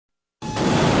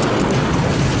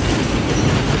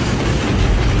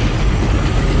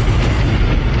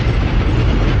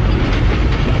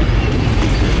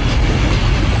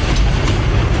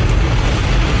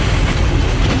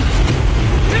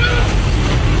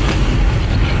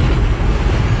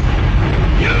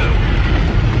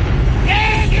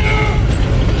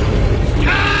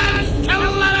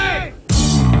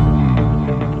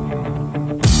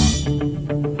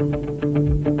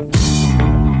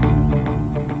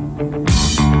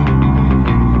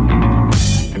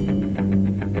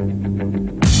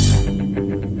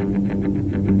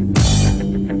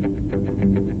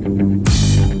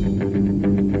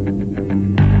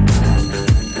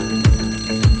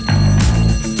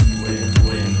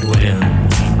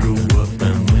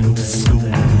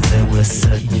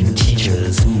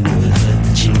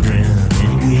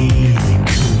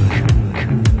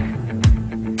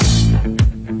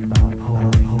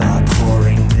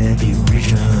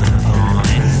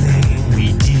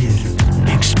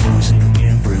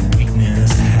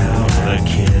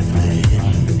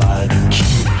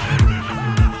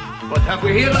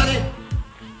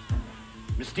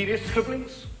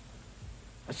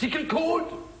Secret code?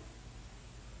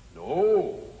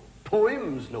 No.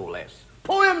 Poems, no less.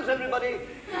 Poems, everybody.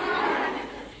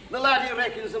 The laddie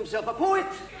reckons himself a poet.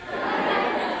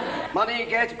 Money,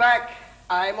 get back.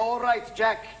 I'm all right,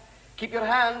 Jack. Keep your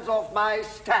hands off my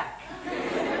stack.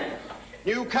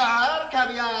 New car,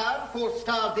 caviar,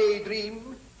 four-star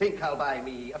daydream. Think I'll buy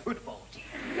me a football team.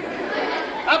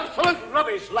 Absolute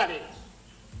rubbish, laddies.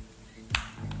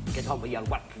 Get on with your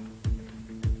work.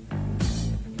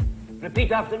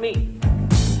 Repeat after me.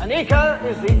 An acre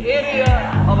is the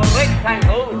area of a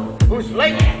rectangle whose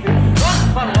length is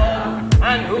 1 furlong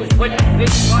and whose width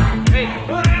is 1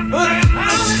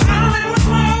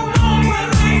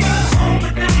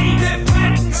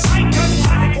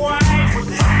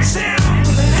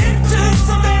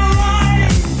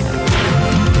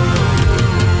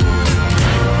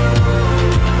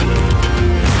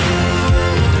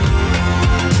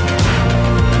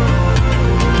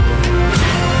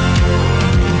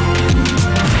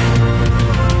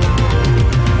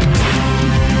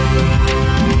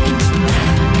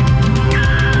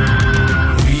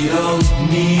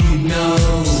 Need no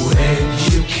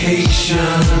education.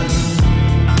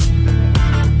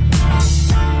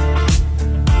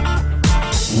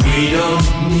 We don't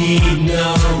need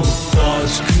no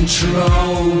thought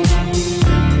control.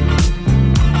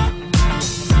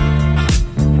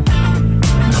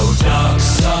 No dark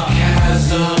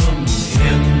sarcasm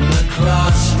in the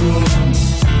classroom.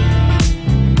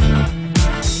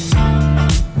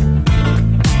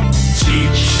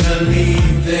 Teacher,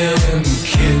 leave them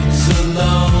kids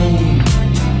alone.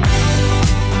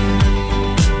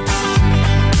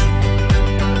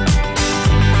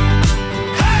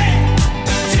 Hey,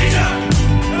 teacher,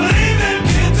 leave them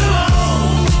kids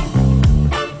alone.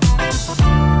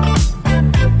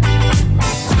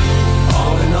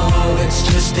 All in all, it's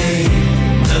just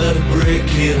another brick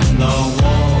in the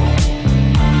wall.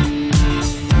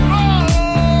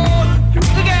 Oh, do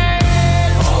it again.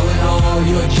 All in all,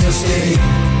 you're just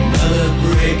another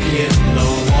brick in the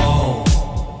wall.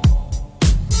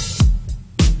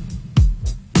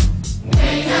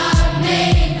 We don't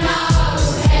need no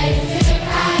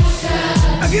education.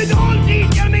 If you don't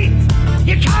eat your meat,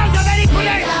 you can't have any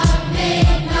pudding. We don't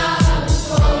need no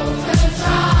school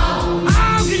control.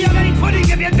 How can you have any pudding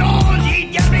if you don't eat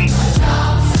your meat? No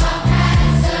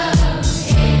sarcasm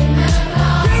in the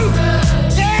classroom.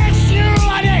 Yes, you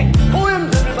laddie!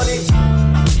 Poems, everybody.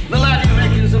 The laddie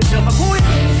reckons himself a poet.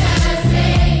 Teachers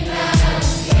leave them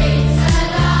kids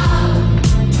alone.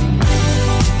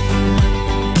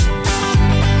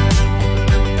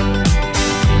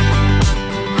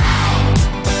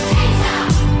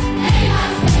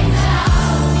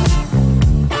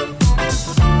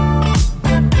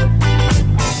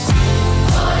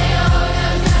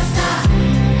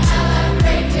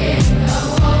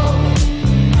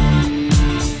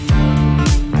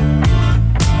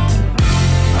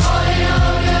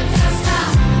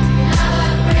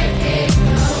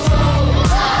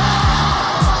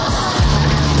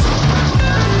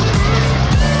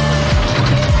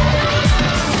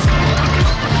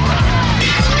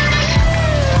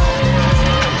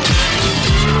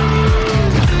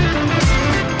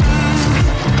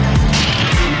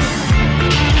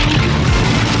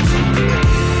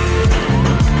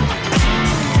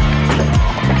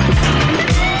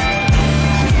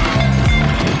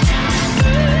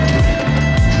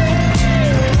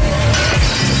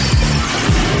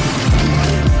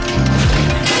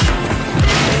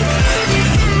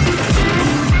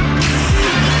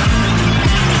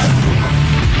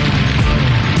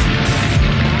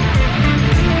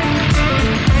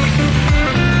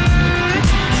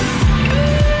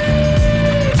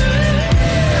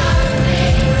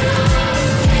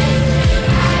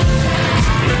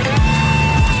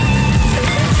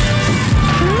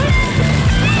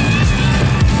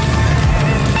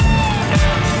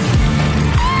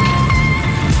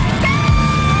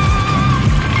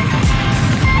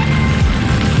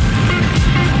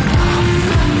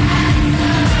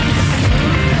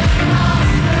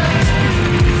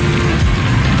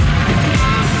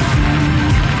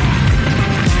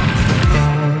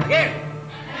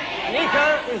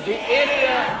 Is the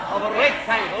area of a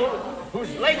rectangle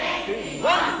whose length is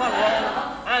 1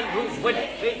 furlong and whose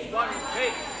width is 1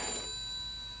 cubit.